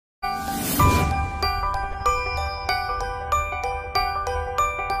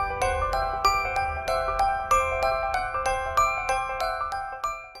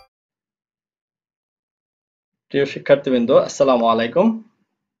প্রিয় শিক্ষার্থীবৃন্দ, আসসালামু আলাইকুম।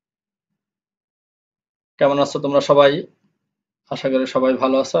 কেমন আছো তোমরা সবাই? আশা করি সবাই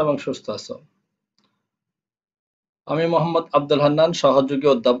ভালো আছো এবং সুস্থ আছো। আমি মোহাম্মদ আব্দুল হান্নান, সহযোগী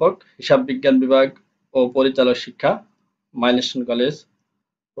অধ্যাপক, হিসাব বিজ্ঞান বিভাগ ও পরিচালক শিক্ষা, মাইলস্টোন কলেজ,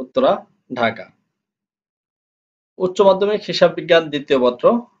 উত্তরা, ঢাকা। উচ্চ মাধ্যমিক হিসাব বিজ্ঞান দ্বিতীয় পত্র,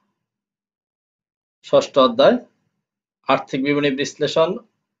 ষষ্ঠ অধ্যায়, আর্থিক বিবরণী বিশ্লেষণ,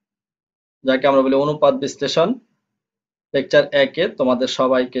 যাকে আমরা বলি অনুপাত বিশ্লেষণ, লেকচার 1-এ তোমাদের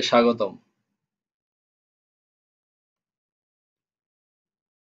সবাইকে স্বাগতম।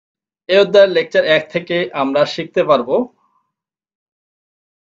 এই অধ্যায়ের লেকচার 1 থেকে আমরা শিখতে পারবো: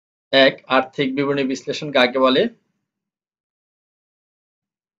 1. আর্থিক বিবরণী বিশ্লেষণ কাকে বলে,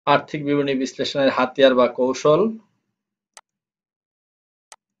 আর্থিক বিবরণী বিশ্লেষণের হাতিয়ার বা কৌশল,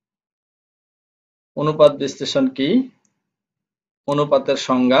 অনুপাত বিশ্লেষণ কি, অনুপাতের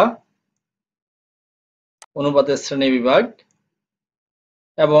সংজ্ঞা, অনুপাতের শ্রেণীবিভাগ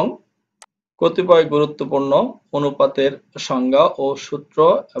এবং কতিপয় গুরুত্বপূর্ণ অনুপাতের সংজ্ঞা ও সূত্র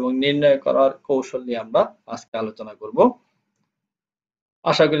এবং নির্ণয় করার কৌশল নিয়ে আমরা আজকে আলোচনা করব।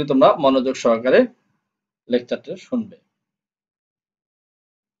 আশা করি তোমরা মনোযোগ সহকারে লেকচারটা শুনবে।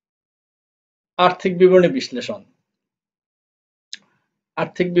 আর্থিক বিবরণী বিশ্লেষণ।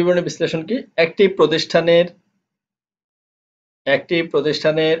 আর্থিক বিবরণী বিশ্লেষণ কি? একটি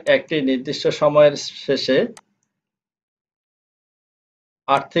প্রতিষ্ঠানের একটি নির্দিষ্ট সময়ের শেষে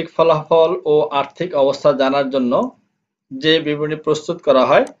আর্থিক ফলাফল ও আর্থিক অবস্থা জানার জন্য যে বিবরণী প্রস্তুত করা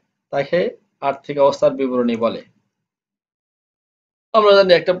হয় তাকে আর্থিক অবস্থার বিবরণী বলে। আমরা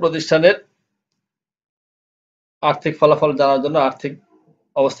জানি একটা প্রতিষ্ঠানের আর্থিক ফলাফল জানার জন্য আর্থিক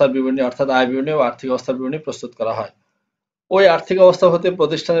অবস্থার বিবরণী অর্থাৎ আয় বিবরণী ও আর্থিক অবস্থার বিবরণী প্রস্তুত করা হয়। ওই আর্থিক অবস্থা হতে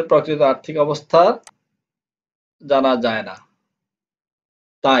প্রতিষ্ঠানের প্রকৃত আর্থিক অবস্থা জানা যায় না।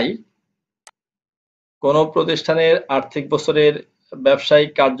 তাই কোনো প্রতিষ্ঠানের আর্থিক বছরের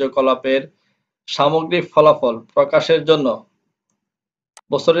ব্যবসায়িক কার্যকলাপের সামগ্রিক ফলাফল প্রকাশের জন্য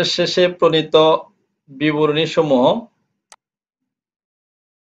বছরের শেষে প্রণীত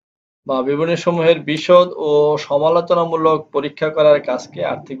বিবরণীসমূহের বিশদ ও সমালোচনামূলক পরীক্ষা করার কাজকে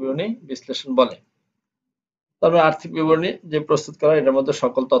আর্থিক বিবরণী বিশ্লেষণ বলে। তবে আর্থিক বিবরণী যে প্রস্তুত করা এটার মধ্যে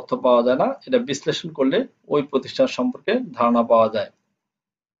সকল তথ্য পাওয়া যায় না, এটা বিশ্লেষণ করলে ওই প্রতিষ্ঠান সম্পর্কে ধারণা পাওয়া যায়।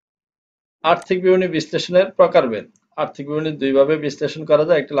 আর্থিক বিবরণী বিশ্লেষণের প্রকারভেদ। আর্থিক বিবরণী দুইভাবে বিশ্লেষণ করা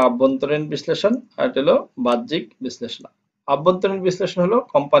যায়, একটা হলো আভ্যন্তরীণ বিশ্লেষণ আর একটা হলো বাহ্যিক বিশ্লেষণ। আভ্যন্তরীণ বিশ্লেষণ হলো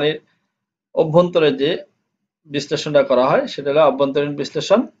কোম্পানির অভ্যন্তরে যে বিশ্লেষণটা করা হয় সেটা হলো আভ্যন্তরীণ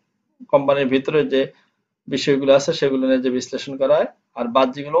বিশ্লেষণ। কোম্পানির ভিতরে যে বিষয়গুলো আছে সেগুলো নিয়ে যে বিশ্লেষণ করা হয়, আর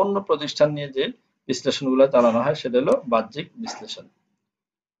বাহ্যিক হলো অন্য প্রতিষ্ঠান নিয়ে যে বিশ্লেষণগুলো চালানো হয় সেটা হলো বাহ্যিক বিশ্লেষণ।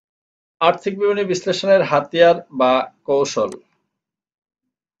 আর্থিক বিবরণী বিশ্লেষণের হাতিয়ার বা কৌশল।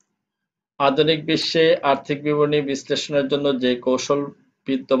 আধুনিক বিশ্বে আর্থিক বিবরণী বিশ্লেষণের জন্য যে কৌশল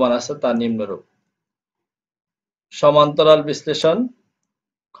বিদ্যমান আছে তা নিম্নরূপ: সমান্তরাল বিশ্লেষণ,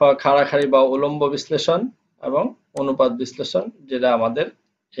 খাড়াখাড়ি বা উলম্ব বিশ্লেষণ এবং অনুপাত বিশ্লেষণ, যেটা আমাদের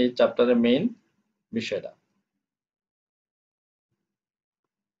এই চ্যাপ্টারের মেইন বিষয়টা।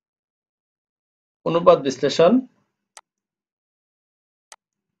 অনুপাত বিশ্লেষণ।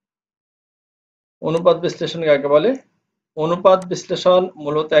 অনুপাত বিশ্লেষণ কাকে বলে? অনুপাত বিশ্লেষণ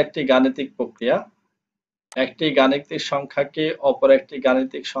মূলত একটি গাণিতিক প্রক্রিয়া। একটি গাণিতিক সংখ্যাকে অপর একটি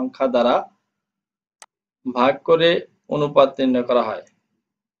গাণিতিক সংখ্যা দ্বারা ভাগ করে অনুপাত নির্ণয় করা হয়।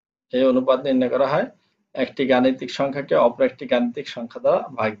 এই অনুপাত নির্ণয় করা হয় একটি গাণিতিক সংখ্যাকে অপর একটি গাণিতিক সংখ্যা দ্বারা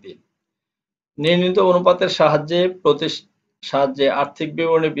ভাগ দিয়ে। নির্ণীত অনুপাতের সাহায্যে আর্থিক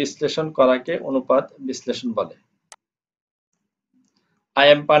বিবরণী বিশ্লেষণ করাকে অনুপাত বিশ্লেষণ বলে।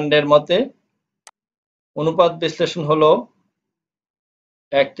 আই.এম. পান্ডের মতে অনুপাত বিশ্লেষণ হলো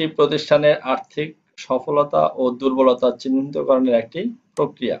একটি প্রতিষ্ঠানের আর্থিক সফলতা ও দুর্বলতা চিহ্নিতকরণের একটি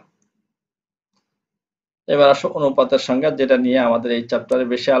প্রক্রিয়া। এবার আসো অনুপাতের সংজ্ঞা, যেটা নিয়ে আমাদের এই চ্যাপ্টারে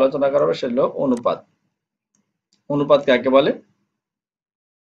বেশি আলোচনা করা হবে, সেটা হলো অনুপাত। অনুপাত কাকে বলে?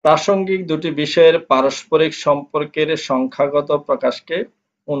 প্রাসঙ্গিক দুটি বিষয়ের পারস্পরিক সম্পর্কের সংখ্যাগত প্রকাশকে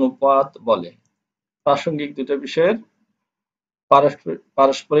অনুপাত বলে। প্রাসঙ্গিক দুটি বিষয়ের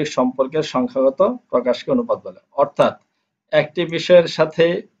পারস্পরিক সম্পর্কের সংখ্যাগত প্রকাশকে অনুপাত বলে। অর্থাৎ একটি বিষয়ের সাথে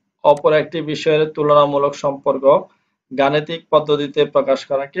অপর একটি বিষয়ের তুলনামূলক সম্পর্ক গাণিতিক পদ্ধতিতে প্রকাশ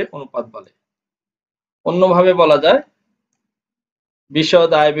করাকে অনুপাত বলে। অন্যভাবে বলা যায়,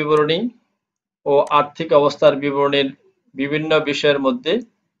 বিশদ আয় বিবরণী ও আর্থিক অবস্থার বিবরণীর বিভিন্ন বিষয়ের মধ্যে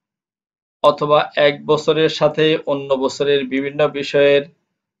অথবা এক বছরের সাথে অন্য বছরের বিভিন্ন বিষয়ের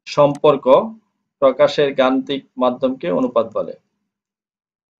সম্পর্ক প্রকাশের গাণিতিক মাধ্যমকে অনুপাত বলে।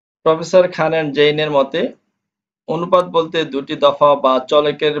 প্রফেসর খান এন্ড জেইনের মতে অনুপাত বলতে দুটি দফা বা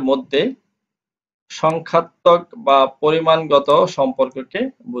চলকের মধ্যে সংখ্যাত্মক বা পরিমাণগত সম্পর্ককে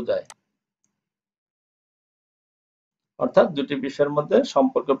বোঝায়। অর্থাৎ দুটি বিষয়ের মধ্যে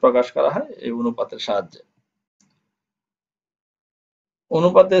সম্পর্ক প্রকাশ করা হয় এই অনুপাতের সাহায্যে।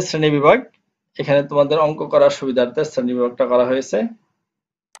 অনুপাতের শ্রেণীবিভাগ, এখানে তোমাদের অঙ্ক করার সুবিধার্থে শ্রেণীবিভাগটা করা হয়েছে।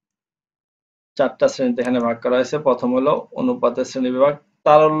 4টা শ্রেণীতে এখানে ভাগ করা হয়েছে। প্রথম হলো অনুপাতের শ্রেণীবিভাগ,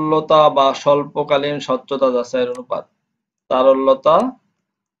 তারল্যতা বা স্বল্পকালীন স্বচ্ছতা যাচাইয়ের অনুপাত। তারল্যতা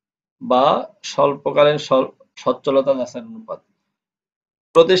বা স্বল্পকালীন সচ্ছলতা যাচাইয়ের অনুপাত।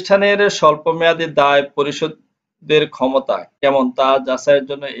 প্রতিষ্ঠানের স্বল্পমেয়াদী দায় পরিশোধের ক্ষমতা কেমন তা যাচাইয়ের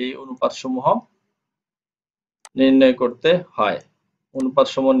জন্য এই অনুপাতসমূহ নির্ণয় করতে হয়।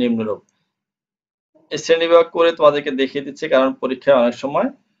 অনুপাতসমূহ নিম্নরূপ। এই শ্রেণীবিভাগ করে তোমাদেরকে দেখিয়ে দিচ্ছি, কারণ পরীক্ষায় অনেক সময়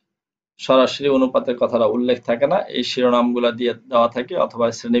সরাসরি অনুপাতের কথাটা উল্লেখ থাকে না, এই শিরোনামগুলা দিয়ে দেওয়া থাকে অথবা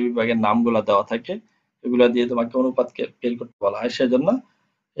শ্রেণীবিভাগের নামগুলা দেওয়া থাকে, এগুলা দিয়ে তোমাকে অনুপাতকে বের করতে বলা হয়। সেজন্য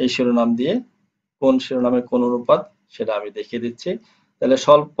এই শিরোনাম দিয়ে কোন শিরোনামে কোন অনুপাত সেটা আমি দেখিয়ে দিচ্ছি। তাহলে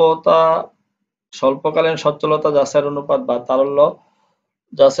স্বল্পকালীন সচ্ছলতা যাচাইয়ের অনুপাত বা তারল্য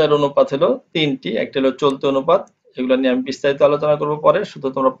যাচাইয়ের অনুপাত হলো 3টি। একটা হলো চলতি অনুপাত, এগুলো নিয়ে আমি বিস্তারিত আলোচনা করব পরে, শুধু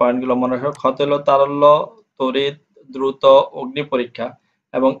তোমরা পয়েন্টগুলো মনে রাখো। ক্ষত হলো তারল্য, তড়িৎ, দ্রুত, অগ্নি পরীক্ষা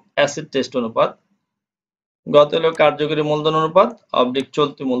এবং অ্যাসিড টেস্ট অনুপাত। গত হলো কার্যকরী মূলধন অনুপাত অবলিক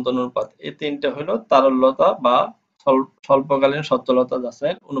চলতি মূলধন অনুপাত। এই 3টা হলো তারল্যতা বা স্বল্পকালীন সচ্ছলতা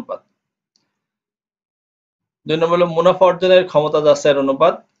যাচাইয়ের অনুপাত। 2 নম্বর হলো মুনাফা অর্জনের ক্ষমতা যাচাইয়ের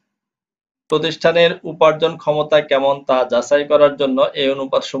অনুপাত। প্রতিষ্ঠানের উপার্জন ক্ষমতা কেমন তা যাচাই করার জন্য এই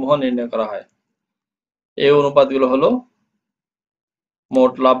অনুপাতসমূহ নির্ণয় করা হয়। এই অনুপাতগুলো হলো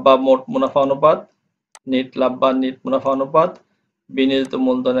মোট লাভ বা মোট মুনাফা অনুপাত, নিট লাভ বা নিট মুনাফা অনুপাত, বিনিয়োজিত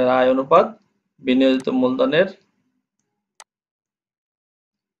মূলধনের আয় অনুপাত, বিনিয়োজিত মূলধনের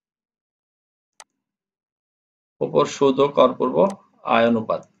উপর সুদ ও করপূর্ব আয়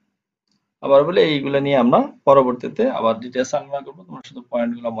অনুপাত। আবার বলে এইগুলো নিয়ে আমরা পরবর্তীতে আবার ডিটেইলস আলোচনা করব, তোমরা শুধু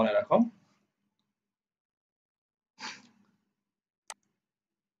পয়েন্টগুলো মনে রাখো।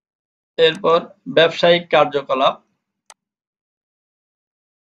 এরপর ব্যবসায়িক কার্যকলাপ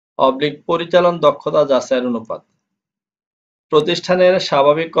অবলিক পরিচালন দক্ষতা যাচাইয়ের অনুপাত। প্রতিষ্ঠানের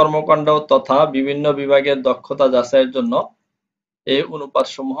স্বাভাবিক কর্মকাণ্ড তথা বিভিন্ন বিভাগের দক্ষতা যাচাইয়ের জন্য এই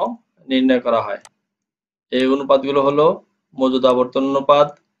অনুপাতসমূহ নির্ণয় করা হয়। এই অনুপাতগুলো হলো মজুদ আবর্তন অনুপাত,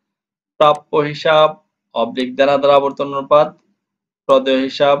 প্রাপ্য হিসাব অবলিক দেনাদার আবর্তন অনুপাত, প্রদেয়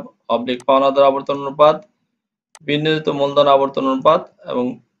হিসাব অবলিক পাওনাদার আবর্তন অনুপাত, বিনিয়োজিত মূলধন আবর্তন অনুপাত এবং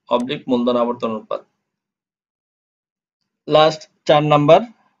অবলিক মূলধন আবর্তন অনুপাত। লাস্ট 4 নাম্বার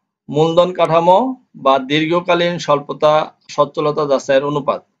মূলধন কাঠামো বা দীর্ঘকালীন সচ্ছলতা যাচাইয়ের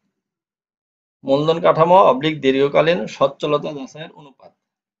অনুপাত। মূলধন কাঠামো অবলিক দীর্ঘকালীন সচ্ছলতা যাচাইয়ের অনুপাত।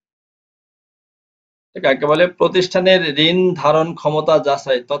 কাকে বলে? প্রতিষ্ঠানের ঋণ ধারণ ক্ষমতা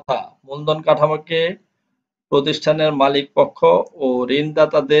যাচাই তথা মূলধন কাঠামোকে প্রতিষ্ঠানের মালিক পক্ষ ও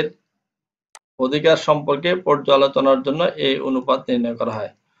ঋণদাতাদের অধিকার সম্পর্কে পর্যালোচনার জন্য এই অনুপাত নির্ণয় করা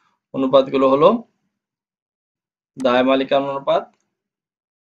হয়। অনুপাতগুলো হলো দায় মালিকানা অনুপাত,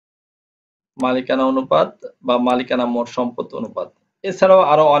 মালিকানা অনুপাত বা মালিকানা মোট সম্পদ অনুপাত। এছাড়াও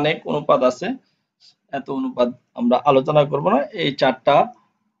আরো অনেক অনুপাত আছে, এত অনুপাত আমরা আলোচনা করব না। এই 4টা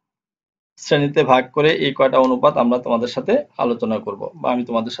শ্রেণীতে ভাগ করে এই কয়টা অনুপাত আমরা তোমাদের সাথে আলোচনা করব বা আমি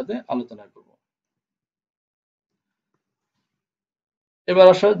তোমাদের সাথে আলোচনা করব। এবার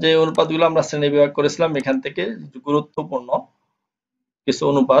আসো যে অনুপাতগুলো আমরা শ্রেণী বিভাগ করেছিলাম এখান থেকে গুরুত্বপূর্ণ কিছু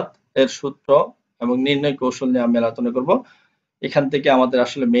অনুপাত এর সূত্র এবং নির্ণয় কৌশল নিয়ে আমি আলোচনা করব। এখান থেকে আমাদের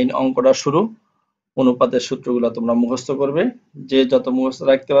আসলে মেইন অঙ্কটা শুরু। অনুপাতের সূত্রগুলো তোমরা মুখস্থ করবে, যে যত মুখস্থ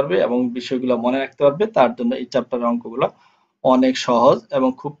রাখতে পারবে এবং বিষয়গুলো মনে রাখতে পারবে তার জন্য এই চ্যাপ্টারের অঙ্কগুলো অনেক সহজ এবং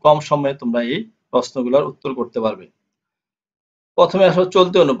খুব কম সময়ে তোমরা এই প্রশ্নগুলোর উত্তর করতে পারবে। প্রথমে আসো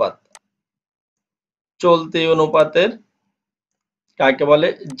চলতি অনুপাত। চলতি অনুপাতের কাকে বলে?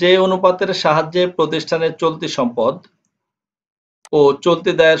 যে অনুপাতের সাহায্যে প্রতিষ্ঠানের চলতি সম্পদ ও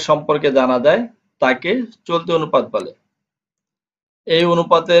চলতি দায়ের সম্পর্কে জানা যায় তাকে চলতি অনুপাত বলে। এই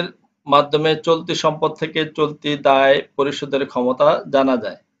অনুপাতের মাধ্যমে চলতি সম্পদ থেকে চলতি দায় পরিশোধের ক্ষমতা জানা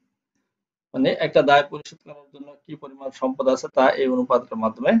যায়। মানে একটা দায় পরিশোধ করার জন্য কি পরিমাণ সম্পদ আছে তা এই অনুপাতের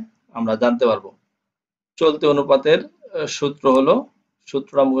মাধ্যমে আমরা জানতে পারবো। চলতি অনুপাতের সূত্র হলো,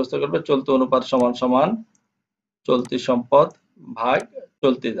 সূত্রটা মুখস্থ করবে, চলতি অনুপাত সমান সমান চলতি সম্পদ ভাগ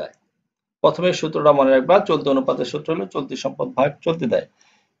চলতি দায়। প্রথমে সূত্রটা মনে রাখবা, চলতি অনুপাতের সূত্র হলো চলতি সম্পদ ভাগ চলতি দায়।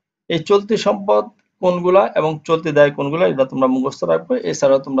 এই চলতি সম্পদ কোনগুলা এবং চলতি দায় কোনগুলা এটা তোমরা মুখস্থ রাখবে।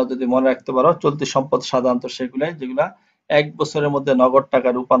 এছাড়াও তোমরা যদি মনে রাখতে পারো চলতি সম্পদ সাধারণত সেগুলাই যেগুলা 1 বছরের মধ্যে নগদ টাকা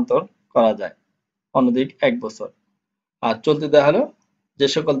রূপান্তর করা যায় অনধিক 1 বছর। আর চলতি দায় হলো যে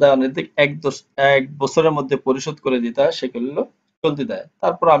সকল দায় অনধিক 1 বছরের মধ্যে পরিশোধ করে দিতে হয় সেগুলো হলো চলতি দায়।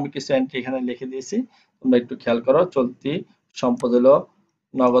 তারপর আমি কিছু এন্ট্রি এখানে লিখে দিয়েছি, তোমরা একটু খেয়াল করো। চলতি সম্পদ হলো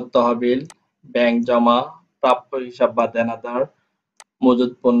নগদ তহবিল, ব্যাংক জমা, প্রাপ্য হিসাব বা দেনাদার,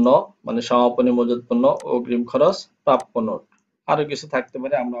 মজুদ পণ্য মানে সমাপনী মজুদ পণ্য, অগ্রিম খরচ, প্রাপ্য নোট। আরো কিছু থাকতে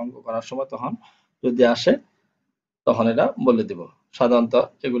পারে, আমরা অঙ্ক করার সময় তখন যদি আসে তখন এটা বলে দিব। সাধারণত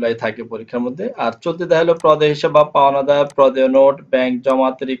এগুলাই থাকে পরীক্ষার মধ্যে। আর চলতি দায় হলো প্রদেয় হিসাব বা পাওনা দায়, প্রদেয় নোট, ব্যাংক জমা,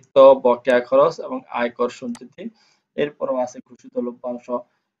 অতিরিক্ত বকেয়া খরচ এবং আয়কর সঞ্চিতি। এরপরও আছে ঘোষিত লভ্যাংশ,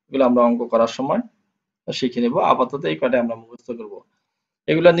 এগুলো আমরা অঙ্ক করার সময় শিখে নিব। আপাতত এই কয়টা আমরা মুখস্থ করব।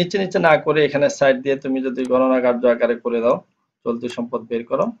 এগুলো নিচে নিচে না করে এখানে সাইড দিয়ে তুমি যদি গণনা কার্য আকারে করে দাও, চলতি সম্পদ বের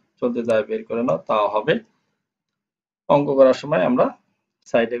করো, চলতি দায় বের করে নাও, তাও হবে। অঙ্ক করার সময় আমরা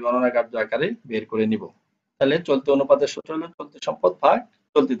সাইডে গণনা কার্য আকারে বের করে নিব। তাহলে চলতি অনুপাতের সূত্র হলো চলতি সম্পদ ভাগ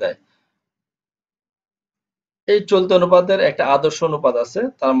চলতি দায়। এই চলতি অনুপাতের একটা আদর্শ অনুপাত আছে,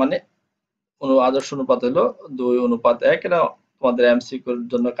 তার মানে আদর্শ অনুপাত হলো 2:1। এটা তোমাদের এমসিকিউর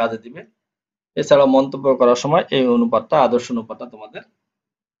জন্য কাজে দিবে। এছাড়াও মন্তব্য করার সময় এই অনুপাতটা, আদর্শ অনুপাতটা তোমাদের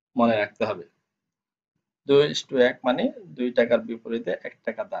মনে রাখতে হবে। 2:1 মানে 2 টাকার বিপরীতে 1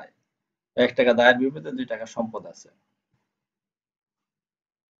 টাকা দায়। 1 টাকা দায়ের বিপরীতে 2 টাকা সম্পদ আছে।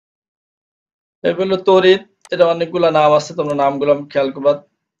 এরপর হলো তড়িৎ। এটা অনেকগুলো নাম আছে, তোমরা নামগুলো খেয়াল করবা।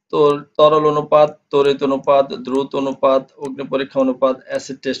 তরল অনুপাত, তড়িৎ অনুপাত, দ্রুত অনুপাত, অগ্নি পরীক্ষা অনুপাত,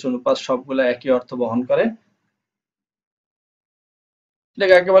 অ্যাসিড টেস্ট অনুপাত, সবগুলো একই অর্থ বহন করে।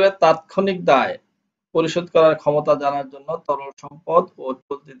 এটাকে একেবারে তাৎক্ষণিক দায় পরিশোধ করার ক্ষমতা জানার জন্য তরল সম্পদ ও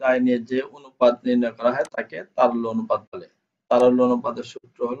চলতি দায় নিয়ে যে অনুপাত নির্ণয় করা হয় তাকে তারল্য অনুপাত বলে। তারল্য অনুপাতের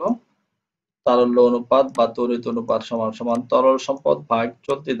সূত্র হলো তারল্য অনুপাত বা তড়িৎ অনুপাত সমান সমান তরল সম্পদ ভাগ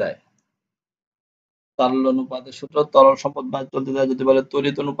চলতি দায়। তারল্য অনুপাতের সূত্র তরল সম্পদ ভাগ চলতি দায়। যদি বলে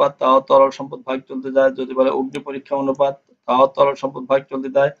তড়িৎ অনুপাত, তাও তরল সম্পদ ভাগ চলতি দায়। যদি বলে অগ্নি পরীক্ষা অনুপাত, তাও তরল সম্পদ ভাগ চলতি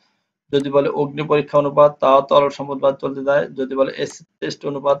দায়। যদি বলে অগ্নি পরীক্ষা অনুপাত, তাও তরল সম্পদ ভাগ চলতি দায়। যদি বলে অ্যাসিড টেস্ট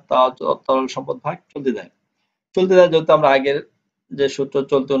অনুপাত, তাও তরল সম্পদ ভাগ চলতি দায়। চলতি দায় যেহেতু আমরা আগের যে সূত্র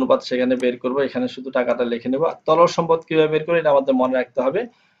চলতি অনুপাত সেখানে বের করব, এখানে শুধু টাকাটা লিখে নেব। তরল সম্পদ কিভাবে বের করি এটা আমাদের মনে রাখতে হবে।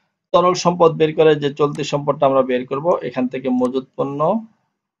 তরল সম্পদ বের করে যে চলতি সম্পদটা আমরা বের করব, এখান থেকে মজুদ পণ্য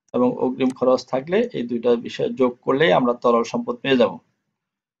এবং অগ্রিম খরচ থাকলে এই দুইটা বিষয় যোগ করলেই আমরা তরল সম্পদ পেয়ে যাব।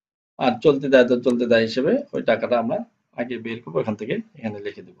 আর চলতি দায় তো চলতি দায় হিসেবে ওই টাকাটা আমরা আগে বের করবো, এখান থেকে এখানে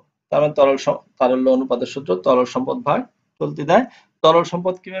লিখে দেব। তার মানে তারল্য অনুপাতের সূত্র তরল সম্পদ ভাগ চলতি দায়। তরল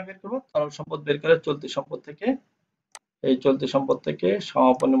সম্পদ কিভাবে বের করবো? তরল সম্পদ বের করে চলতি সম্পদ থেকে, এই চলতি সম্পদ থেকে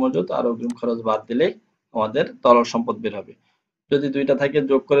সমাপনী মজুদ আর অগ্রিম খরচ বাদ দিলেই আমাদের তরল সম্পদ বের হবে। যদি দুইটা থাকে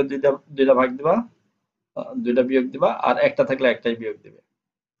যোগ করে দুইটা ভাগ দিবা, দুইটা বিয়োগ দিবা, আর একটা থাকলে একটাই বিয়োগ দিবে।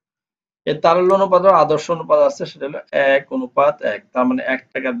 এর তারল্য অনুপাতের আদর্শ অনুপাত আছে, সেটা হলো 1:1। তার মানে 1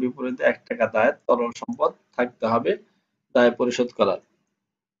 টাকার বিপরীতে 1 টাকা দায় তরল সম্পদ থাকতে হবে দায় পরিশোধ করার।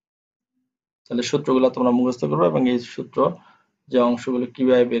 তাহলে সূত্রগুলো তোমরা মুখস্থ করবে এবং এই সূত্র যে অংশগুলো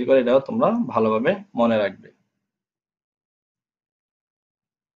কিভাবে বের করে এটাও তোমরা ভালোভাবে মনে রাখবে।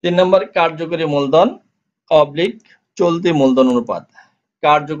 3 নম্বর কার্যকরী মূলধন অবলিক চলতি মূলধন অনুপাত।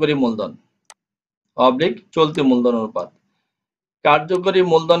 কার্যকরী মূলধন অবলিক চলতি মূলধন অনুপাত। কার্যকরী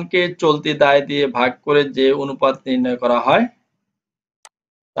মূলধনকে চলতি দায় দিয়ে ভাগ করে যে অনুপাত নির্ণয় করা হয়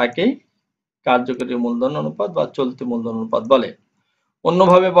তাকে কার্যকরী মূলধন অনুপাত বা চলতি মূলধন অনুপাত বলে।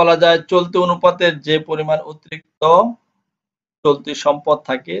 অন্যভাবে বলা যায়, চলতি অনুপাতের যে পরিমাণ অতিরিক্ত চলতি সম্পদ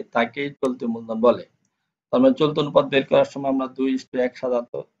থাকে তাকেই চলতি মূলধন বলে। তার মানে চলতি অনুপাত বের করার সময় আমরা 2:1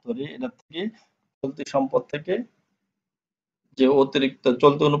 সাধারণত ধরি। এটা থেকে চলতি সম্পদ থেকে যে অতিরিক্ত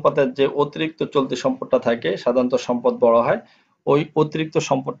চলতি অনুপাতের যে অতিরিক্ত চলতি সম্পদটা থাকে, সাধারণত সম্পদ বড় হয়, ওই অতিরিক্ত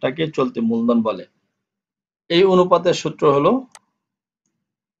সম্পদটাকে চলতি মূলধন বলে। এই অনুপাতের সূত্র হলো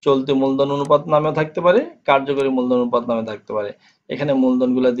চলতি মূলধন অনুপাত নামেও থাকতে পারে, কার্যকরী মূলধন অনুপাত নামে থাকতে পারে। এখানে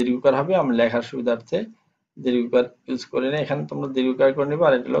মূলধনগুলো দীর্ঘকার হবে, আমি লেখার সুবিধার্থে দীর্ঘকার ইউজ করি না, এখানে তোমরা দীর্ঘকার করে নিবে।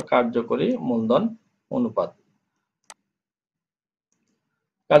 আর এটা হলো কার্যকরী মূলধন অনুপাত।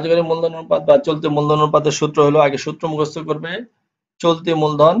 কার্যকরী মূলধন অনুপাত বা চলতি মূলধন অনুপাতের সূত্র হলো, আগে সূত্র মুখস্থ করবে, চলতি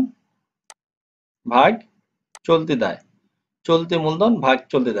মূলধন ভাগ চলতি দায়। চলতি মূলধন ভাগ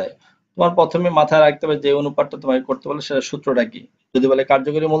চলতি দায়। তোমার প্রথমে মাথায় রাখতে হবে যে অনুপাতটা তোমাকে করতে বলে সেটা সূত্রটা কি। যদি বলে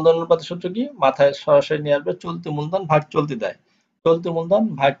কার্যকরী মূলধন অনুপাতের সূত্র কি, মাথায় সরাসরি নিয়ে আসবে চলতি মূলধন ভাগ চলতি দায়। চলতি মূলধন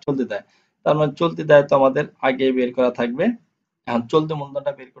ভাগ চলতি দায়। তার মানে চলতি দায় তো আমাদের আগে বের করা থাকবে। এখন চলতি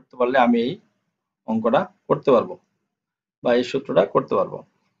মূলধনটা বের করতে পারলে আমি এই অঙ্কটা করতে পারবো বা এই সূত্রটা করতে পারবো।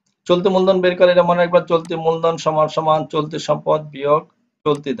 চলতি মূলধন বের করে এটা মনে রাখবা, চলতি মূলধন সমান সমান চলতি সম্পদ বিয়োগ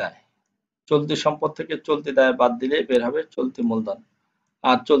চলতি দায়। চলতি সম্পদ থেকে চলতি দায় বাদ দিলে বের হবে চলতি মূলধন।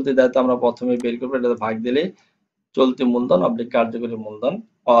 আর চলতি দায় তো আমরা প্রথমে বের করবো, এটা ভাগ দিলে চলতি মূলধন অবলিক কার্যকরী মূলধন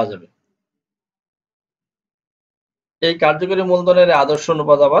পাওয়া যাবে। এই কার্যকরী মূলধনের আদর্শ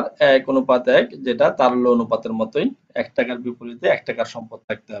অনুপাত আবার 1:1, যেটা তারল্য অনুপাতের মতোই 1 টাকার বিপরীতে 1 টাকার সম্পদ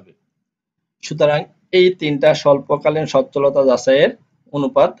থাকতে হবে। সুতরাং এই তিনটা স্বল্পকালীন সচ্ছলতা যাচাইয়ের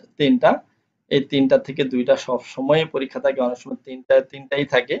অনুপাত তিনটা, এই তিনটা থেকে দুইটা সব সময় পরীক্ষা থাকে, অনেক সময় তিনটাই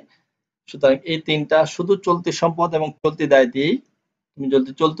থাকে। সুতরাং এই তিনটা শুধু চলতি সম্পদ এবং চলতি দায় দিয়েই তুমি যদি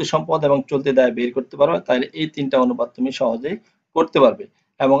চলতি সম্পদ এবং চলতি দায় বের করতে পারো, তাহলে এই তিনটা অনুপাত তুমি সহজেই করতে পারবে।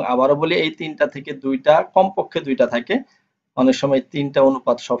 এবং আবারও বলি, এই তিনটা থেকে দুইটা, কমপক্ষে দুইটা থাকে, অনেক সময় তিনটা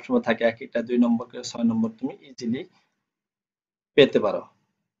অনুপাত সবসময় থাকে, এক একটা 2 নম্বর করে 6 নম্বর তুমি ইজিলি পেতে পারো।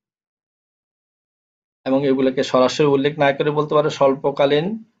 এবং এগুলোকে সরাসরি উল্লেখ না করে বলতে পারো স্বল্পকালীন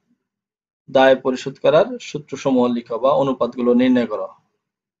দায় পরিশোধ করার সূত্রসমূহ লিখো বা অনুপাতগুলো নির্ণয় করো,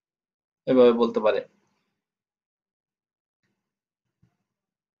 এভাবে বলতে পারে।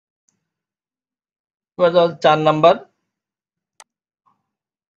 এবার 4 নাম্বার,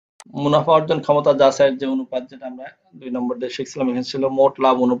 মুনাফা অর্জন ক্ষমতা যাচাইয়ের যে অনুপাত, যেটা আমরা 2 নম্বর দিয়ে শিখছিলাম, এখানে ছিল মোট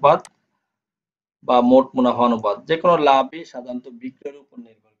লাভ অনুপাত বা মোট মুনাফা অনুপাত। যে কোনো লাভই সাধারণত বিক্রয়ের উপর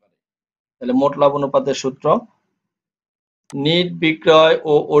নির্ভর করে। তাহলে মোট লাভ অনুপাতের সূত্র, নিট বিক্রয়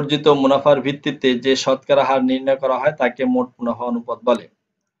ও অর্জিত মুনাফার ভিত্তিতে যে শতকরা হার নির্ণয় করা হয় তাকে মোট মুনাফা অনুপাত বলে।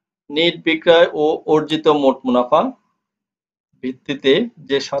 নিট বিক্রয় ও অর্জিত মোট মুনাফা ভিত্তিতে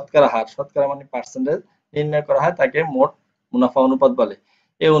যে শতকরা হার, শতকরা মানে পার্সেন্টেজ, নির্ণয় করা হয় তাকে মোট মুনাফা অনুপাত বলে।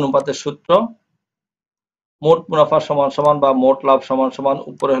 এই অনুপাতের সূত্র, মোট মুনাফা সমান সমান বা মোট লাভ সমান সমান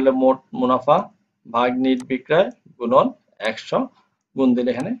উপরে হলে মোট মুনাফা ভাগ নিট বিক্রয় গুণন 100, গুণ দিলে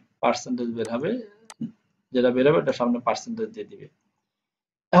এখানে পার্সেন্টেজ বের হবে, যেটা বের হবে এটা সামনে পার্সেন্টেজ দিয়ে দিবে।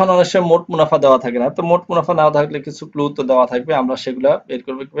 এখন অনেক সময় মোট মুনাফা দেওয়া থাকে না, তো মোট মুনাফা না থাকলে কিছু ক্লু তো দেওয়া থাকবে, আমরা সেগুলা বের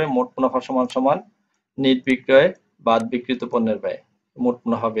করবো কিভাবে। মোট মুনাফা সমান সমান নিট বিক্রয় বাদ বিক্রিত পণ্যের ব্যয়, মোট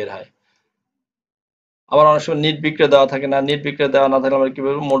মুনাফা বের হয়। আবার অনেক সময় নিট বিক্রয় দেওয়া থাকে না, নিট বিক্রয় দেওয়া না থাকলে আমরা কি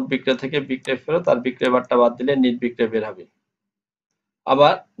বলবো, মোট বিক্রয় থেকে বিক্রয় ফেরত আর বিক্রয় বারটা বাদ দিলে নিট বিক্রয় বের হবে।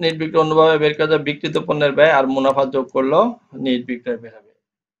 আবার নিট বিক্রয় অন্যভাবে বের করা যায়, বিক্রিত পণ্যের ব্যয় আর মুনাফা যোগ করলেও নিট বিক্রয় বের হবে।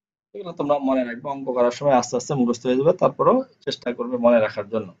 এগুলো তোমরা মনে রাখবে, অঙ্ক করার সময় আস্তে আস্তে মুখস্থ হয়ে যাবে, তারপরেও চেষ্টা করবে মনে রাখার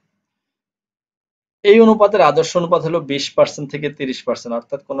জন্য। এই অনুপাতের আদর্শ অনুপাত হলো 20% থেকে 30%,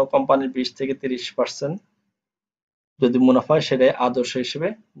 অর্থাৎ কোনো কোম্পানির 20 থেকে 30% যদি মুনাফা হয় সেটাই আদর্শ হিসেবে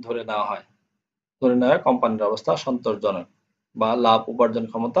ধরে নেওয়া হয়। ধরে নেওয়া হয় কোম্পানির অবস্থা সন্তোষজনক বা লাভ উপার্জন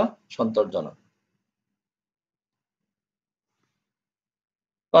ক্ষমতা সন্তোষজনক।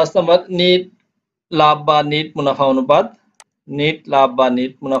 5 নম্বর, নিট লাভ বা নিট মুনাফা অনুপাত। নিট লাভ বা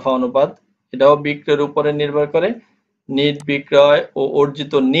নিট মুনাফা অনুপাত এটাও বিক্রয়ের উপরে নির্ভর করে। নিট বিক্রয় ও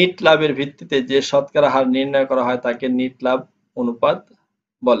অর্জিত নিট লাভের ভিত্তিতে যে শতকরা হার নির্ণয় করা হয় তাকে নিট লাভ অনুপাত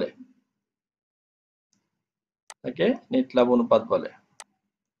বলে, তাকে নিট লাভ অনুপাত বলে।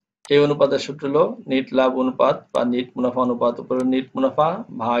 এই অনুপাতের সূত্র হলো নিট লাভ অনুপাত বা নিট মুনাফা অনুপাত উপরে নিট মুনাফা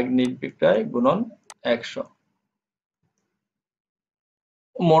ভাগ নিট বিক্রয় গুণন 100।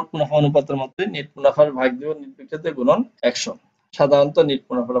 মোট মুনাফা অনুপাতের মধ্যে নিট মুনাফার ভাগ দিব নিট বিক্রয়তে গুণন 100। সাধারণত নিট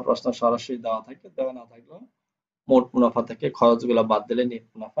মুনাফার প্রশ্ন সরাসরি দেওয়া থাকে, দেওয়া না থাকলেও মোট মুনাফা থেকে খরচগুলো বাদ দিলে নিট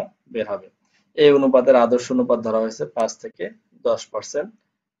মুনাফা বের হবে। এই অনুপাতের আদর্শ অনুপাত ধরা হয়েছে 5 থেকে 10%।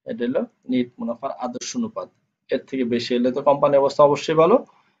 এটা হলো নিট মুনাফার আদর্শ অনুপাত। এর থেকে বেশি হলে তো কোম্পানির অবস্থা অবশ্যই ভালো,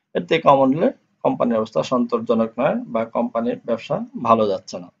 এর থেকে কম হলে কোম্পানির অবস্থা সন্তোষজনক নয় বা কোম্পানির ব্যবসা ভালো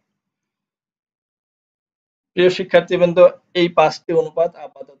যাচ্ছে না। প্রিয় শিক্ষার্থীবৃন্দ, এই 5টি অনুপাত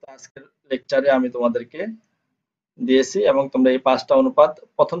আপাতত আজকের লেকচারে আমি তোমাদেরকে দিয়েছি এবং তোমরা এই 5টা অনুপাত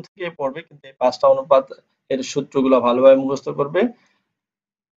প্রথম থেকে পড়বে, কিন্তু এই 5টা অনুপাত এর সূত্রগুলো ভালোভাবে মুখস্থ করবে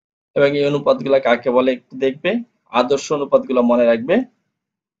এবং এই অনুপাতগুলো কাকে বলে একটু দেখবে, আদর্শ অনুপাতগুলো মনে রাখবে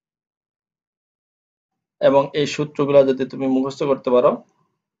এবং এই সূত্রগুলো যদি তুমি মুখস্থ করতে পারো,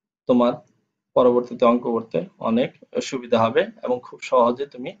 তোমার পরবর্তীতে অঙ্ক করতে অনেক সুবিধা হবে এবং খুব সহজে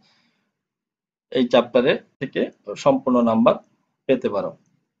তুমি এই চ্যাপ্টারে থেকে সম্পূর্ণ নাম্বার পেতে পারো।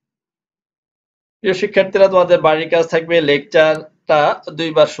 প্রিয় শিক্ষার্থীরা, তোমাদের বাড়ির কাজ থাকবে লেকচারটা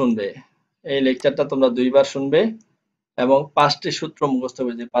 2বার শুনবে। এই লেকচারটা তোমরা 2বার শুনবে এবং 5টি সূত্র মুখস্থ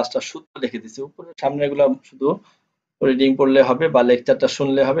করে, যে 5টা সূত্র লিখে দিচ্ছি উপরে, সামনে এগুলো শুধু রিডিং পড়লে হবে বা লেকচারটা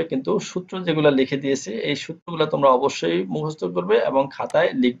শুনলে হবে, কিন্তু সূত্র যেগুলো লিখে দিয়েছি এই সূত্রগুলো তোমরা অবশ্যই মুখস্থ করবে এবং খাতায়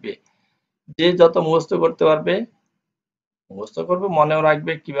লিখবে। যে যত মুখস্থ করতে পারবে, মুখস্থ করবে, মনেও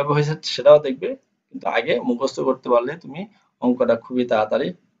রাখবে, কিভাবে হয়েছে সেটাও দেখবে, কিন্তু আগে মুখস্থ করতে পারলে তুমি অঙ্কটা খুবই তাড়াতাড়ি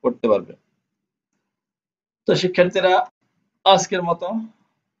করতে পারবে। তো শিক্ষার্থীরা, আজকের মতো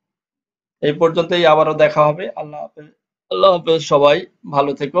এই পর্যন্তই, আবারও দেখা হবে। আল্লাহ হাফেজ। আল্লাহ হাফেজ। সবাই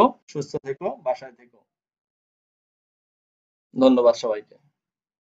ভালো থেকো, সুস্থ থেকো, বাসায় থেকো। ধন্যবাদ সবাইকে।